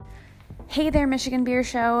Hey there, Michigan Beer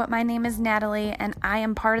Show. My name is Natalie, and I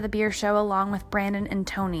am part of the Beer Show along with Brandon and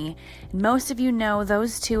Tony. Most of you know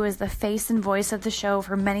those two as the face and voice of the show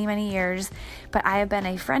for many, many years, but I have been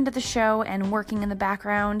a friend of the show and working in the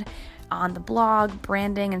background on the blog,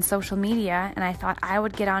 branding, and social media, and I thought I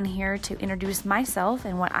would get on here to introduce myself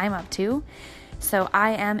and what I'm up to. So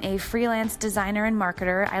I am a freelance designer and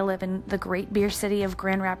marketer. I live in the great beer city of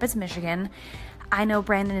Grand Rapids, Michigan. I know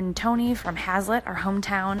Brandon and Tony from Hazlitt, our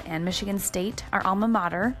hometown, and Michigan State, our alma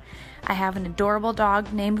mater. I have an adorable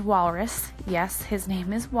dog named Walrus. Yes, his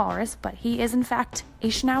name is Walrus, but he is in fact a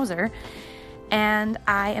Schnauzer. And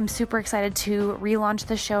I am super excited to relaunch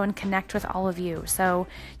the show and connect with all of you. So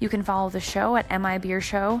you can follow the show at MI Beer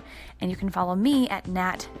Show, and you can follow me at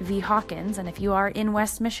Nat V. Hawkins. And if you are in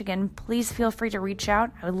West Michigan, please feel free to reach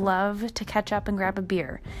out. I would love to catch up and grab a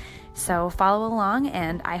beer. So follow along,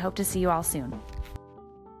 and I hope to see you all soon.